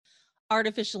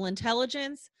Artificial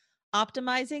Intelligence,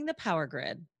 Optimizing the Power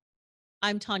Grid.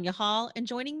 I'm Tanya Hall, and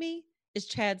joining me is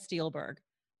Chad Steelberg,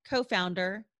 co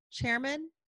founder, chairman,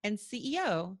 and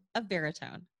CEO of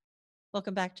Veritone.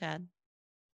 Welcome back, Chad.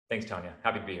 Thanks, Tanya.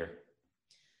 Happy to be here.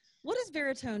 What does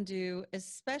Veritone do,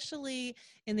 especially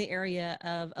in the area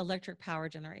of electric power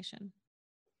generation?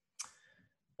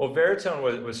 Well,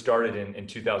 Veritone was started in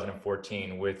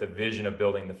 2014 with a vision of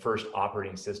building the first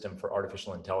operating system for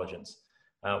artificial intelligence.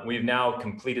 We've now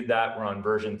completed that. We're on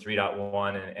version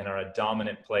 3.1 and are a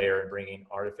dominant player in bringing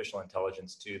artificial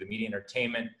intelligence to the media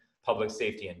entertainment, public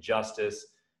safety and justice,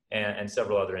 and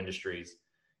several other industries.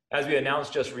 As we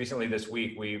announced just recently this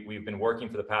week, we've been working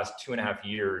for the past 2.5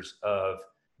 years of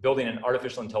building an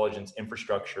artificial intelligence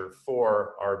infrastructure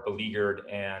for our beleaguered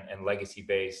and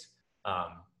legacy-based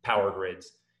power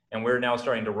grids. And we're now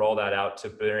starting to roll that out to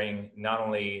bring not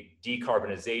only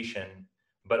decarbonization,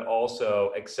 but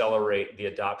also accelerate the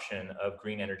adoption of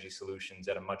green energy solutions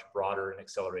at a much broader and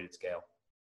accelerated scale.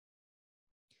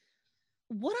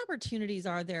 What opportunities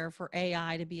are there for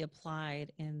AI to be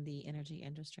applied in the energy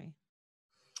industry?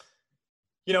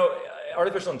 You know,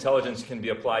 artificial intelligence can be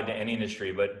applied to any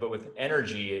industry, but with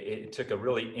energy, it took a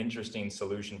really interesting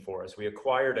solution for us. We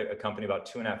acquired a company about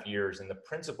 2.5 years, and the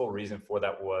principal reason for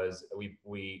that was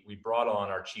we brought on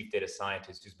our chief data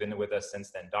scientist, who's been with us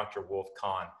since then, Dr. Wolf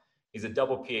Kahn. He's a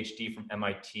double PhD from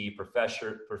MIT,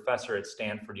 professor at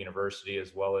Stanford University,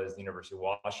 as well as the University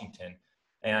of Washington.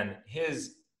 And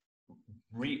his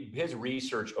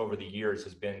research over the years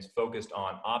has been focused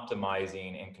on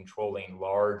optimizing and controlling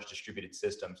large distributed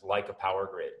systems like a power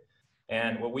grid.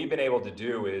 And what we've been able to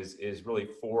do is really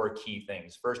 4 key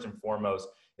things. First and foremost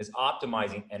is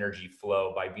optimizing energy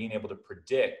flow by being able to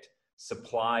predict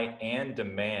supply and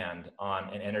demand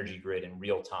on an energy grid in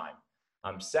real time.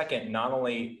 Second, not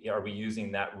only are we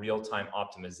using that real-time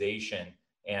optimization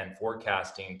and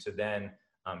forecasting to then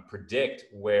predict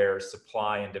where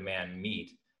supply and demand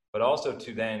meet, but also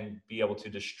to then be able to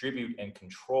distribute and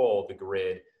control the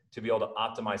grid to be able to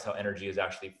optimize how energy is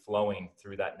actually flowing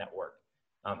through that network.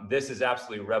 This is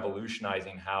absolutely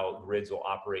revolutionizing how grids will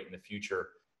operate in the future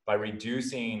by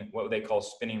reducing what they call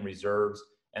spinning reserves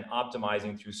and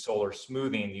optimizing through solar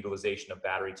smoothing the utilization of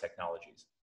battery technologies.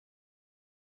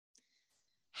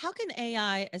 How can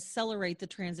AI accelerate the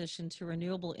transition to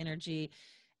renewable energy?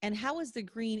 And how has the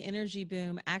green energy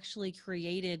boom actually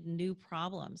created new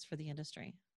problems for the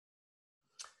industry?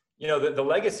 You know, the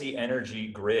legacy energy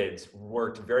grids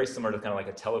worked very similar to kind of like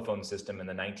a telephone system in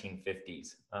the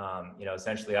 1950s. You know,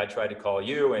 essentially I tried to call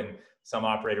you and some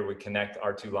operator would connect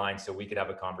our 2 lines so we could have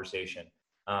a conversation.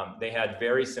 They had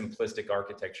very simplistic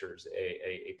architectures,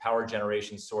 a power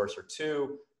generation source or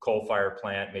 2, coal-fired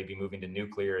plant, maybe moving to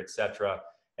nuclear, et cetera.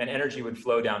 And energy would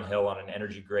flow downhill on an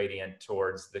energy gradient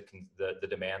towards the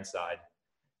demand side.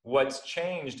 What's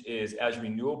changed is as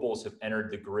renewables have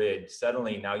entered the grid,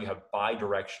 suddenly now you have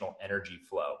bidirectional energy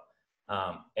flow,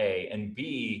 A, and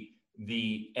B,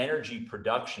 the energy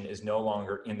production is no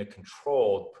longer in the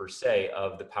control per se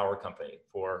of the power company.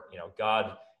 For, you know,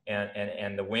 God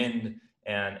and the wind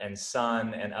and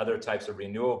sun and other types of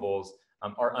renewables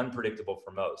are unpredictable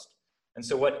for most. And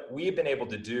so what we've been able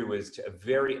to do is to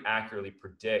very accurately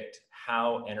predict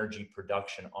how energy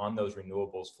production on those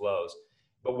renewables flows.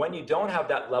 But when you don't have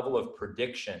that level of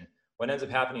prediction, what ends up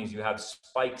happening is you have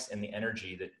spikes in the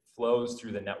energy that flows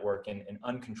through the network in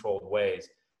uncontrolled ways,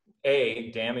 A,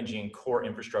 damaging core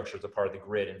infrastructure as a part of the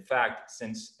grid. In fact,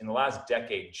 since in the last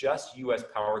decade, just US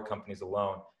power companies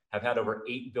alone have had over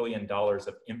 $8 billion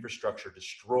of infrastructure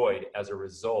destroyed as a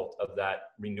result of that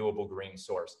renewable green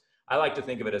source. I like to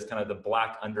think of it as kind of the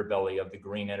black underbelly of the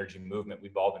green energy movement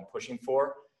we've all been pushing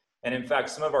for. And in fact,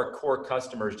 some of our core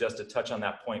customers, just to touch on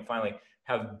that point finally,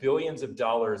 have billions of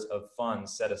dollars of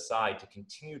funds set aside to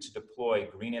continue to deploy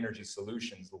green energy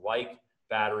solutions like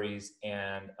batteries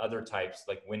and other types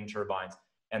like wind turbines.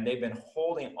 And they've been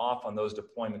holding off on those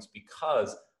deployments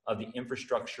because of the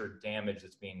infrastructure damage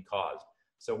that's being caused.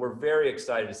 So we're very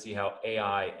excited to see how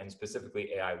AI, and specifically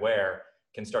aiWARE,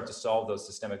 can start to solve those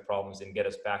systemic problems and get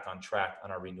us back on track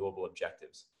on our renewable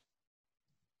objectives.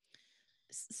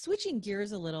 Switching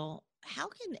gears a little, how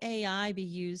can AI be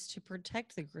used to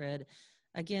protect the grid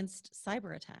against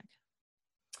cyber attack?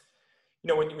 You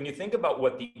know, when you think about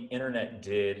what the internet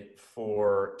did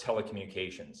for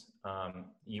telecommunications,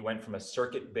 you went from a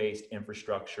circuit-based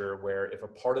infrastructure where if a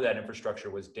part of that infrastructure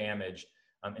was damaged,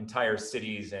 entire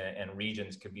cities and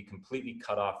regions could be completely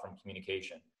cut off from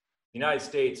communication. The United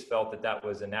States felt that that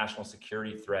was a national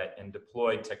security threat and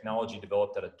deployed technology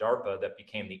developed at a DARPA that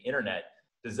became the internet,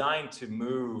 designed to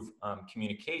move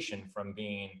communication from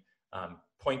being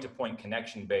point-to-point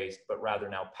connection based, but rather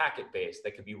now packet based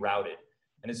that could be routed.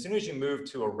 And as soon as you move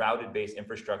to a routed based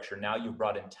infrastructure, now you've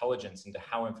brought intelligence into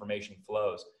how information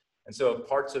flows. And so if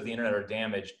parts of the internet are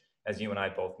damaged, as you and I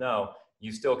both know,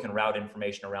 you still can route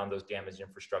information around those damaged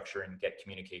infrastructure and get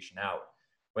communication out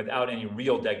without any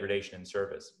real degradation in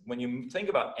service. When you think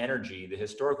about energy, the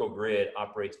historical grid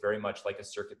operates very much like a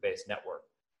circuit-based network.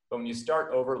 But when you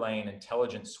start overlaying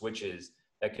intelligent switches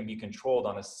that can be controlled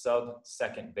on a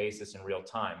sub-second basis in real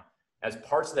time, as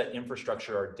parts of that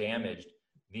infrastructure are damaged,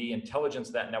 the intelligence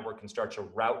of that network can start to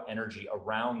route energy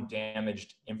around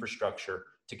damaged infrastructure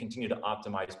to continue to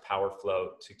optimize power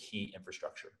flow to key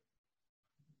infrastructure.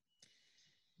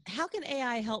 How can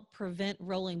AI help prevent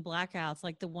rolling blackouts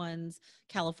like the ones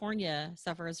California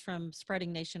suffers from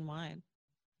spreading nationwide?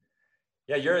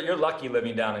 Yeah, you're lucky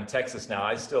living down in Texas now.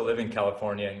 I still live in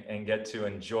California and get to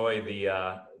enjoy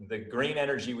the green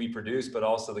energy we produce, but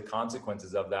also the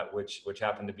consequences of that, which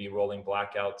happen to be rolling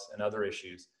blackouts and other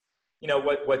issues. You know,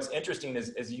 what's interesting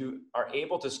is you are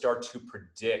able to start to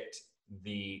predict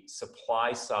the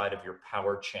supply side of your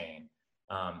power chain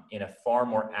in a far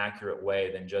more accurate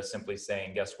way than just simply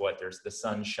saying, guess what, there's the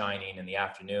sun shining in the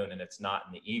afternoon and it's not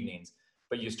in the evenings.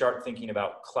 But you start thinking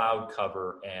about cloud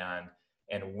cover and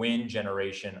wind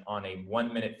generation on a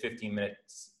 1 minute, 15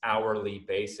 minutes hourly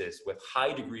basis with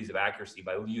high degrees of accuracy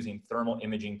by using thermal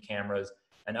imaging cameras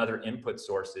and other input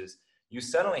sources. You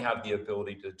suddenly have the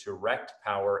ability to direct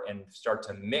power and start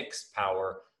to mix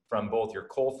power from both your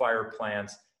coal-fired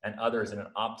plants and others in an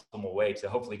optimal way to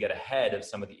hopefully get ahead of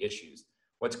some of the issues.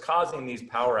 What's causing these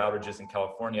power outages in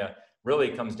California really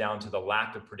comes down to the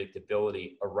lack of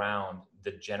predictability around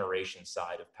the generation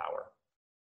side of power.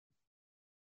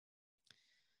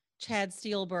 Chad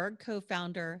Steelberg,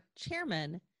 co-founder,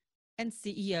 chairman, and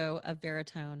CEO of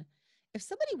Veritone. If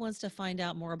somebody wants to find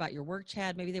out more about your work,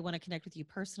 Chad, maybe they want to connect with you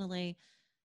personally,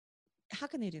 how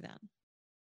can they do that?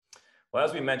 Well,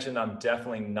 as we mentioned, I'm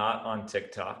definitely not on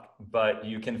TikTok, but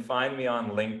you can find me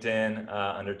on LinkedIn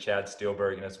under Chad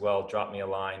Steelberg, and as well, drop me a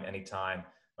line anytime.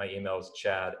 My email is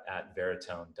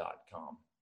chad@veritone.com.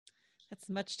 That's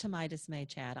much to my dismay,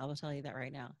 Chad. I will tell you that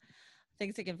right now.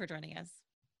 Thanks again for joining us.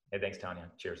 Hey, thanks, Tanya.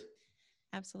 Cheers.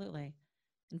 Absolutely.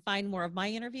 And find more of my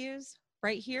interviews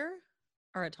right here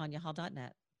or at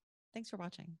tanyahall.net. Thanks for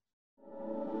watching.